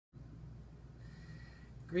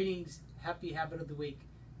Greetings, happy habit of the week.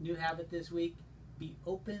 New habit this week, be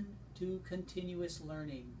open to continuous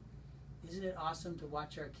learning. Isn't it awesome to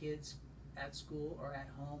watch our kids at school or at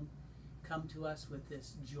home come to us with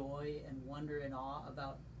this joy and wonder and awe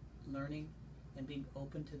about learning and being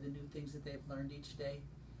open to the new things that they've learned each day?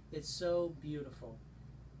 It's so beautiful.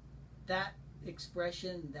 That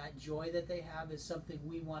expression, that joy that they have is something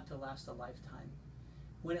we want to last a lifetime.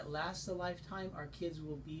 When it lasts a lifetime, our kids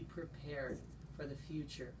will be prepared for the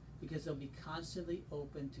future because they'll be constantly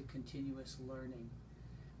open to continuous learning.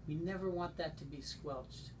 We never want that to be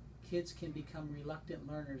squelched. Kids can become reluctant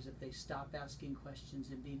learners if they stop asking questions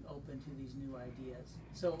and being open to these new ideas.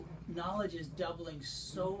 So knowledge is doubling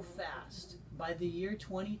so fast. By the year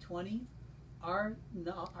 2020, our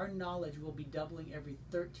knowledge will be doubling every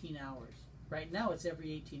 13 hours. Right now it's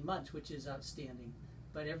every 18 months, which is outstanding.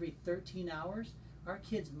 But every 13 hours, our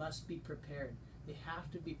kids must be prepared. They have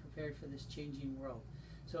to be prepared for this changing world.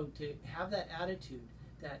 So to have that attitude,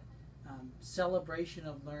 that celebration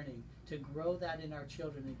of learning, to grow that in our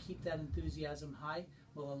children and keep that enthusiasm high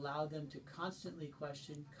will allow them to constantly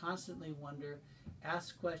question, constantly wonder,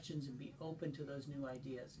 ask questions, and be open to those new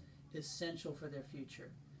ideas. Essential for their future.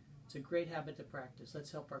 It's a great habit to practice.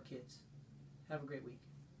 Let's help our kids. Have a great week.